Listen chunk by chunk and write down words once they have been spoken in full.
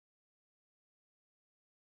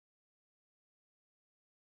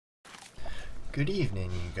Good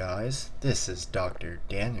evening, you guys. This is Dr.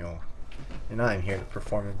 Daniel, and I'm here to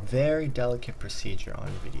perform a very delicate procedure on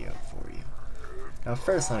video for you. Now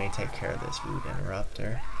first let me take care of this rude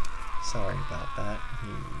interrupter. Sorry about that.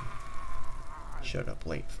 He showed up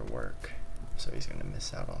late for work, so he's going to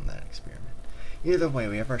miss out on that experiment. Either way,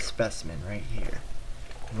 we have our specimen right here.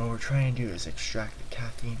 And what we're trying to do is extract the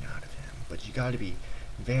caffeine out of him, but you got to be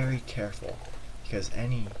very careful because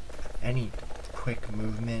any quick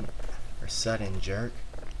movement or sudden jerk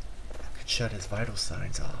could shut his vital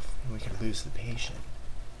signs off and we could lose the patient.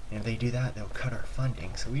 And if they do that, they'll cut our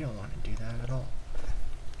funding, so we don't want to do that at all.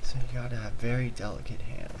 So you gotta have very delicate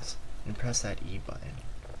hands and press that E button,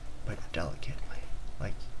 but delicately,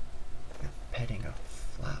 like you're petting a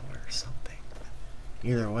flower or something.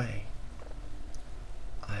 Either way,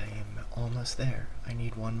 I am almost there. I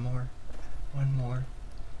need one more.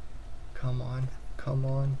 Come on, come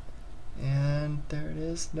on. And there it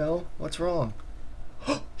is. No, what's wrong?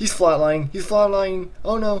 He's flatlining.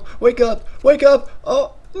 Oh no, wake up.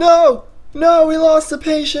 Oh no, we lost the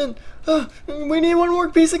patient. We need one more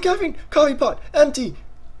piece of caffeine. Coffee pot, empty.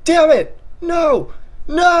 Damn it. No.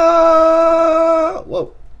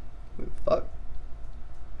 Whoa. Fuck.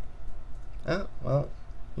 Oh, well,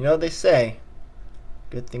 you know what they say.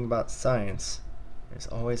 Good thing about science, there's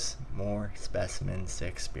always more specimens to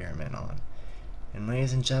experiment on. And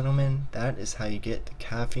ladies and gentlemen, that is how you get the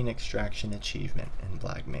caffeine extraction achievement in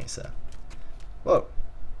Black Mesa. Whoa.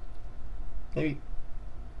 Maybe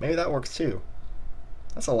that works too.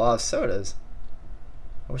 That's a lot of sodas.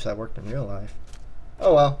 I wish that worked in real life.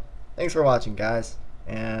 Oh well. Thanks for watching, guys.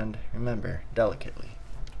 And remember, delicately.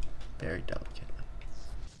 Very delicate.